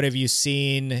like what have you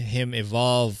seen him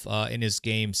evolve in his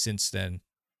game since then?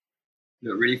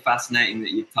 Look, really fascinating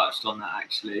that you touched on that,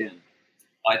 actually. And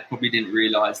I probably didn't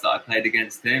realise that I played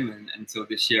against him until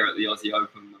this year at the Aussie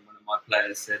Open, when one of my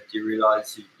players said, "Do you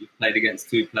realise you've played against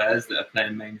two players that are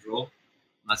playing main draw?"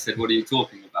 And I said, "What are you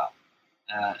talking about?"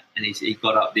 And he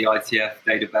got up the ITF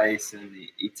database and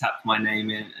he tapped my name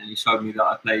in and he showed me that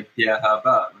I played Pierre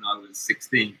Herbert when I was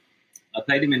 16. I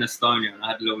played him in Estonia and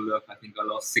I had a little look. I think I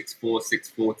lost 6-4,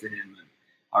 6-4 to him. And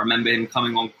I remember him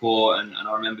coming on court, and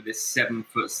I remember this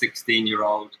 7-foot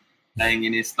 16-year-old playing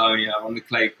in Estonia on the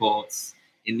clay courts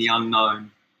in the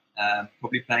unknown,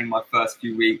 probably playing my first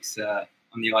few weeks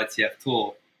on the ITF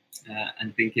tour,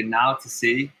 and thinking now to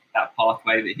see that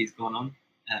pathway that he's gone on.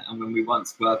 And when we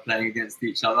once were playing against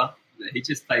each other, he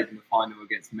just played in the final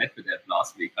against Medvedev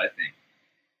last week, I think.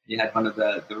 He had one of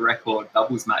the record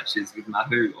doubles matches with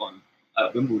Mahut on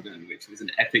Wimbledon, which was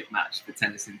an epic match for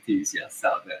tennis enthusiasts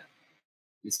out there.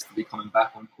 Just to be coming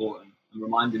back on court and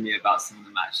reminding me about some of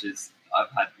the matches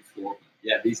I've had before. But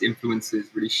yeah, these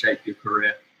influences really shape your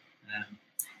career.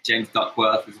 James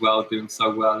Duckworth as well, doing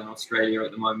so well in Australia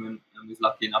at the moment, and was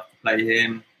lucky enough to play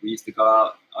him. We used to go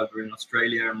out over in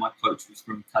Australia, and my coach was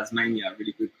from Tasmania, a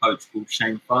really good coach called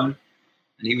Shane Fone.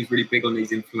 And he was really big on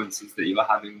these influences that you were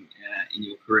having in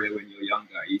your career when you were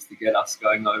younger. He used to get us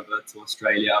going over to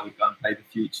Australia. We'd go and play the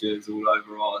futures all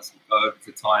over Oz. We'd go over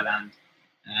to Thailand.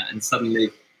 And suddenly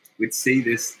we'd see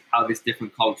how this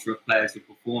different culture of players were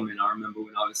performing. I remember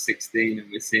when I was 16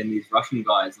 and we're seeing these Russian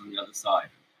guys on the other side.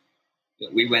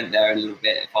 But we went there a little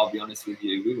bit, if I'll be honest with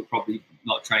you. We were probably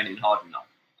not training hard enough.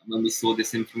 And when we saw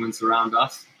this influence around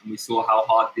us and we saw how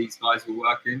hard these guys were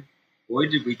working, boy,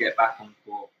 did we get back on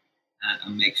court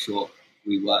and make sure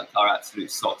we worked our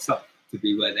absolute socks up to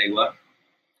be where they were.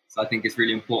 So I think it's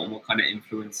really important what kind of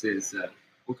influences,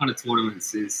 what kind of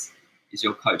tournaments is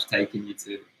your coach taking you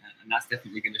to, and that's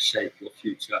definitely going to shape your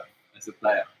future as a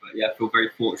player. But yeah, I feel very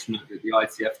fortunate that the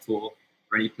ITF Tour,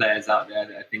 for any players out there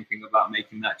that are thinking about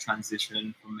making that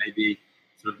transition from maybe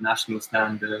sort of national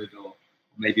standard or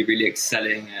maybe really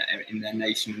excelling in their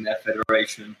nation and their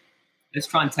federation, let's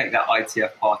try and take that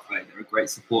ITF pathway. They're a great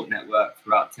support network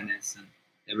throughout tennis, and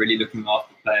they're really looking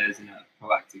after players in a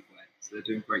proactive way. So they're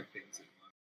doing great things at the moment.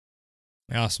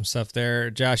 Awesome stuff there,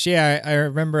 Josh. Yeah, I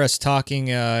remember us talking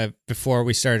before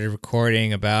we started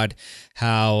recording about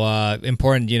how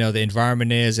important, the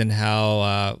environment is, and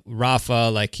how Rafa,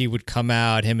 like, he would come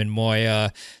out, him and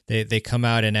Moya, they come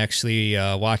out and actually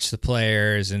watch the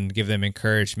players and give them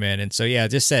encouragement. And so, yeah,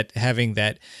 just that having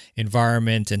that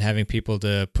environment and having people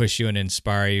to push you and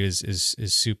inspire you is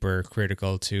super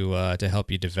critical to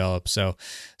help you develop. So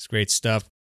it's great stuff.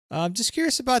 I'm just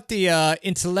curious about the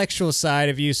intellectual side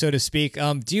of you, so to speak.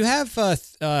 Do you have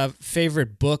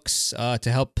favorite books to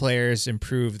help players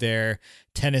improve their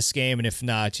tennis game? And if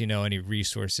not, any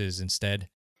resources instead?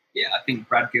 Yeah, I think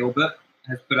Brad Gilbert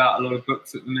has put out a lot of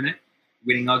books at the minute.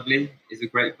 Winning Ugly is a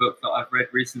great book that I've read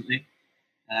recently.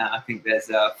 I think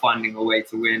there's Finding a Way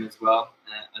to Win as well.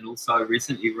 And also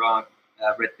recently read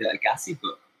the Agassi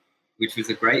book, which was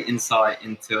a great insight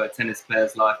into a tennis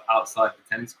player's life outside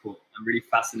the tennis court, and really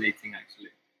fascinating, actually.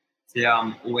 So yeah,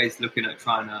 I'm always looking at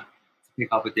trying to pick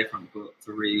up a different book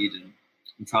to read,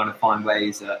 and trying to find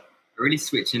ways of really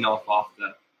switching off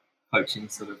after coaching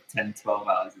sort of 10, 12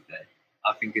 hours a day.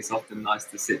 I think it's often nice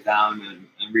to sit down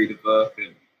and read a book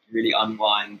and really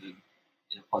unwind and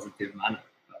in a positive manner.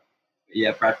 But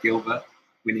yeah, Brad Gilbert,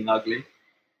 Winning Ugly,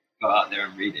 go out there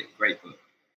and read it. Great book.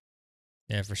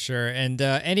 Yeah, for sure. And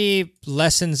any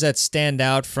lessons that stand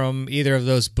out from either of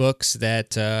those books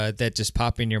that just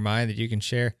pop in your mind that you can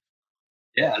share?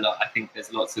 Yeah, look, I think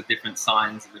there's lots of different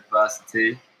signs of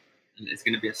adversity, and there's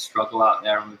going to be a struggle out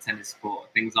there on the tennis court.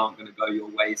 Things aren't going to go your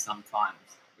way sometimes.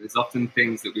 There's often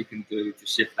things that we can do to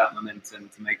shift that momentum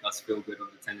to make us feel good on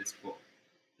the tennis court.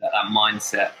 That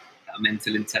mindset, that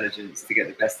mental intelligence to get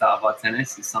the best out of our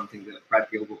tennis is something that Brad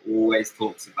Gilbert always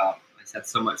talks about. He's had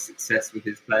so much success with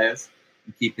his players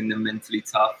and keeping them mentally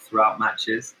tough throughout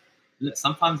matches. Look,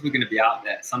 sometimes we're going to be out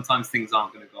there. Sometimes things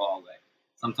aren't going to go our way.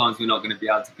 Sometimes we're not going to be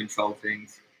able to control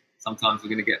things. Sometimes we're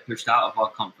going to get pushed out of our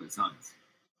comfort zones.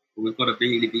 But we've got to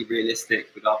really be realistic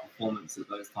with our performance at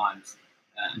those times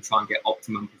and try and get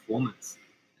optimum performance.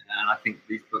 And I think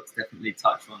these books definitely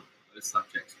touch on those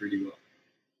subjects really well.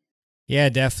 Yeah,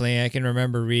 definitely. I can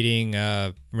remember reading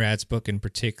Rad's book in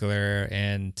particular,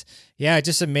 and yeah,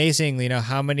 just amazing,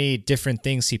 how many different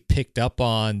things he picked up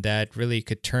on that really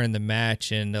could turn the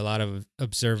match, and a lot of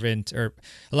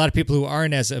people who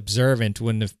aren't as observant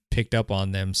wouldn't have picked up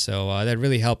on them. So that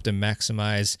really helped him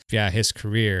maximize, his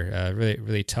career. Really,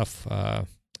 really tough,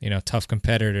 tough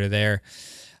competitor there.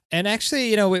 And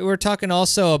actually, we were talking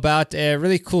also about a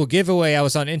really cool giveaway. I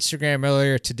was on Instagram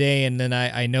earlier today, and then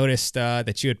I noticed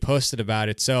that you had posted about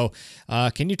it. So,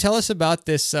 can you tell us about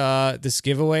this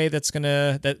giveaway that's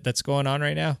going on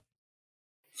right now?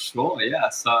 Sure, yeah.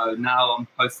 So now I'm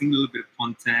posting a little bit of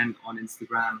content on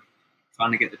Instagram,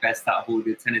 trying to get the best out of all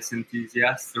the tennis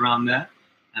enthusiasts around there.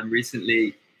 And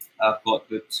recently, I've got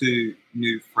the 2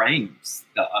 new frames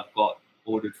that I've got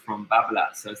ordered from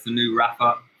Babolat. So it's the new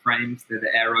Rafa frames. They're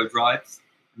the Aero drives,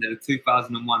 and they're the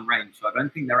 2001 range. So I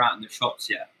don't think they're out in the shops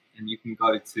yet. And you can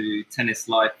go to Tennis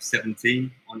Life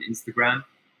 17 on Instagram,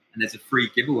 and there's a free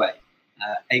giveaway.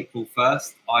 April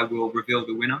 1st, I will reveal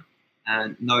the winner.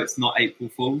 And no, it's not April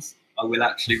Fools. I will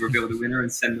actually reveal the winner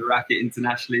and send the racket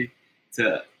internationally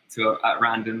to at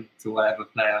random to whatever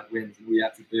player wins. And all you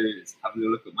have to do is have a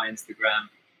little look at my Instagram,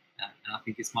 and I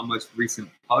think it's my most recent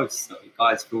post. So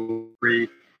guys, feel free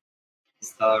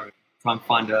to try and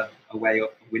find a way of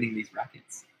winning these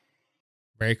rackets.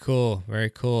 Very cool. Very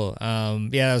cool.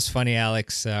 Yeah, that was funny.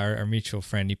 Alex, our mutual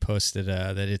friend, he posted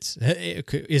that is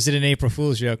it an April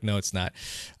Fool's joke? No, it's not.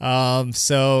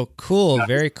 So cool. Yeah,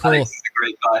 very cool. Alex is a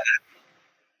great guy.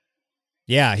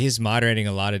 Yeah, he's moderating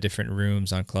a lot of different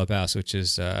rooms on Clubhouse, which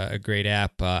is a great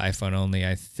app, iPhone only,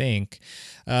 I think.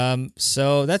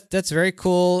 So that's very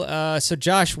cool. So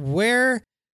Josh, where?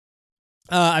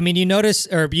 You notice,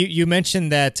 or you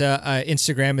mentioned that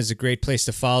Instagram is a great place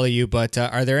to follow you, but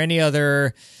are there any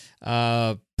other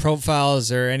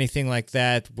profiles or anything like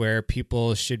that where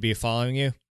people should be following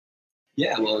you?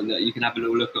 Yeah, well, you can have a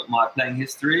little look at my playing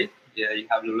history. Yeah, you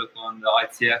have a little look on the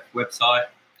ITF website,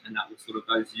 and that will sort of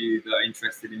those of you that are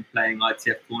interested in playing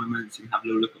ITF tournaments, you can have a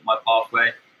little look at my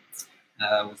pathway.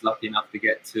 I was lucky enough to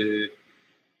get to, I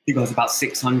think I was about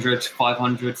 600,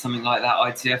 500, something like that,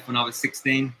 ITF when I was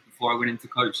 16. Before I went into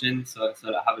coaching, so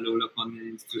have a little look on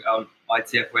the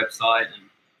ITF website, and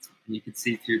you can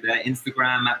see through there.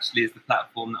 Instagram actually is the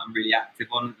platform that I'm really active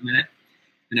on at the minute.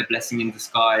 Been a blessing in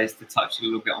disguise to touch a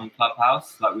little bit on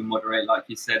Clubhouse. Like we moderate, like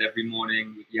you said, every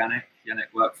morning with Yannick.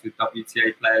 Yannick works with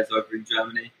WTA players over in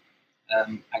Germany.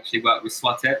 Actually worked with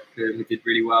Swiatek, who did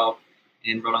really well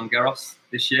in Roland Garros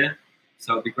this year.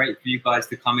 So it'd be great for you guys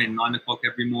to come in 9 o'clock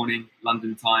every morning,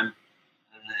 London time.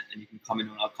 And you can come in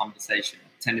on our conversation.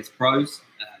 Tennis Pros,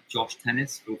 Josh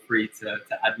Tennis, feel free to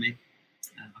add me.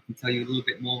 I can tell you a little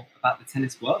bit more about the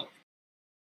tennis world.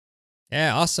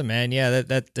 Yeah, awesome, man. Yeah,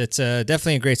 that's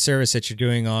definitely a great service that you're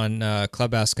doing on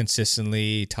Clubhouse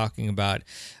consistently, talking about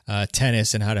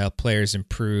tennis and how to help players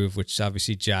improve, which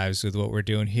obviously jives with what we're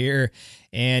doing here.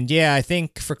 And yeah, I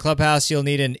think for Clubhouse, you'll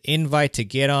need an invite to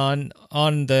get on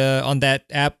that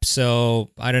app. So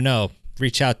I don't know.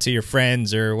 Reach out to your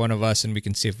friends or one of us and we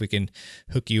can see if we can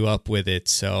hook you up with it.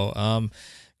 So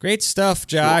great stuff,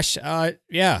 Josh. I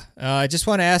just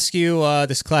want to ask you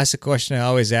this classic question I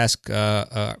always ask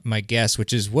my guests,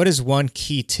 which is, what is one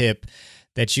key tip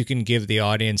that you can give the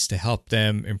audience to help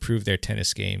them improve their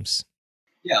tennis games?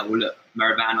 Yeah, well, look,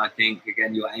 Mehraban, I think,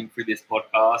 again, your aim through this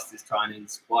podcast is trying to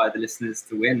inspire the listeners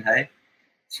to win, hey?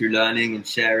 Through learning and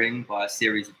sharing by a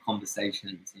series of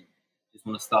conversations. And just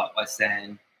want to start by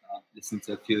saying, listen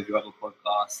to a few of your other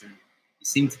podcasts, and you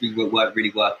seem to be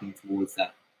really working towards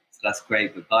that. So that's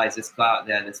great. But guys, let's go out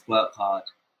there, let's work hard,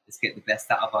 let's get the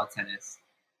best out of our tennis.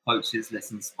 Coaches,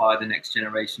 let's inspire the next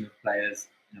generation of players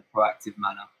in a proactive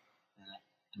manner,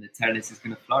 and the tennis is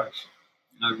going to flourish.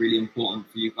 Really important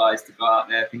for you guys to go out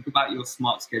there, think about your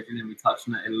smart scheduling. We touched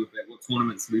on that a little bit. What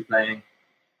tournaments are we playing?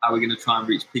 How are we going to try and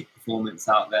reach peak performance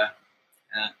out there?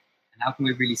 And how can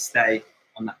we really stay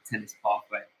on that tennis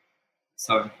pathway?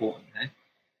 So important, eh?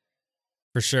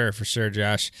 For sure,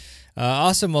 Josh.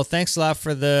 Awesome. Well, thanks a lot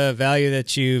for the value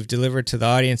that you've delivered to the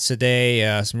audience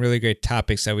today. Some really great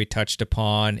topics that we touched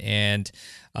upon. And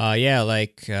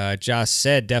like Josh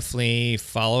said, definitely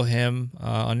follow him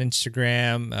on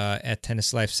Instagram at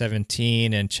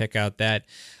TennisLife17 and check out that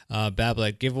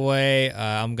Babolat giveaway.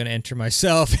 I'm going to enter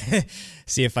myself,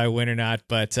 see if I win or not.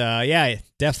 But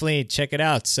definitely check it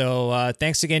out. So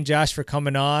thanks again, Josh, for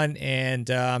coming on. And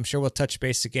I'm sure we'll touch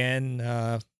base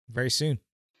again very soon.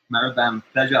 Mehraban,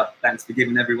 pleasure. Thanks for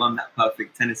giving everyone that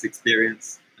perfect tennis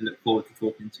experience. I look forward to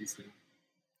talking to you soon.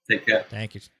 Take care.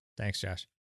 Thank you. Thanks, Josh.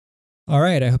 All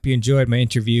right. I hope you enjoyed my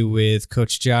interview with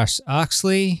Coach Josh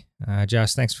Oxley.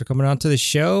 Josh, thanks for coming on to the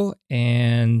show.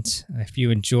 And if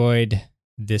you enjoyed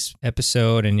this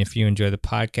episode and if you enjoy the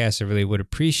podcast, I really would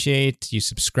appreciate you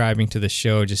subscribing to the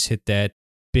show. Just hit that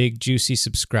big, juicy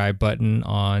subscribe button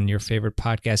on your favorite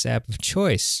podcast app of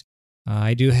choice.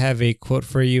 I do have a quote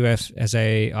for you, as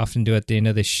I often do at the end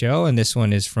of the show, and this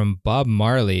one is from Bob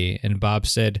Marley. And Bob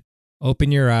said,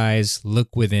 "Open your eyes,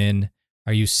 look within.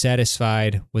 Are you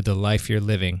satisfied with the life you're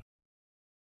living?"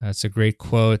 That's a great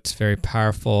quote. It's very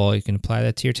powerful. You can apply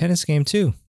that to your tennis game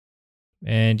too.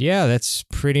 And yeah, that's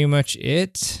pretty much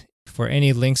it. For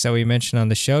any links that we mentioned on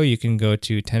the show, you can go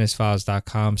to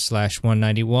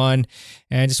tennisfiles.com/191.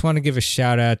 And I just want to give a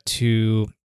shout out to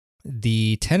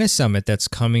the Tennis Summit that's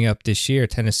coming up this year,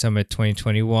 Tennis Summit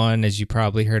 2021. As you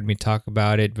probably heard me talk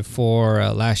about it before,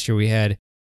 last year we had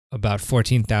about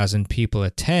 14,000 people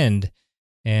attend.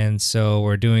 And so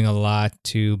we're doing a lot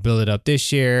to build it up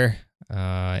this year.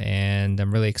 And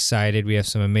I'm really excited. We have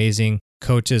some amazing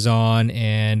coaches on,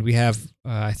 and we have,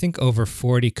 I think, over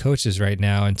 40 coaches right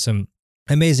now and some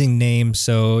amazing names.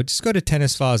 So just go to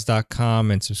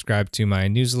tennisfiles.com and subscribe to my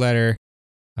newsletter.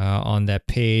 On that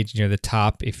page near the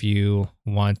top if you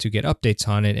want to get updates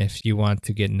on it, if you want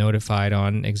to get notified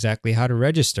on exactly how to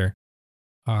register.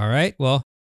 All right, well,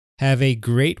 have a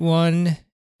great one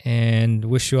and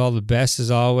wish you all the best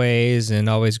as always, and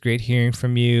always great hearing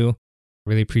from you.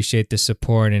 Really appreciate the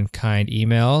support and kind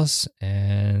emails.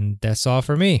 And that's all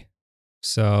for me.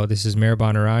 So this is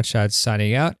Mehrban Iranshad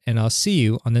signing out, and I'll see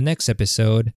you on the next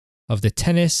episode of the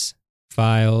Tennis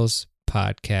Files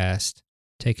Podcast.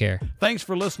 Take care. Thanks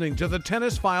for listening to the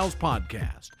Tennis Files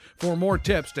Podcast. For more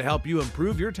tips to help you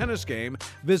improve your tennis game,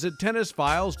 visit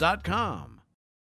tennisfiles.com.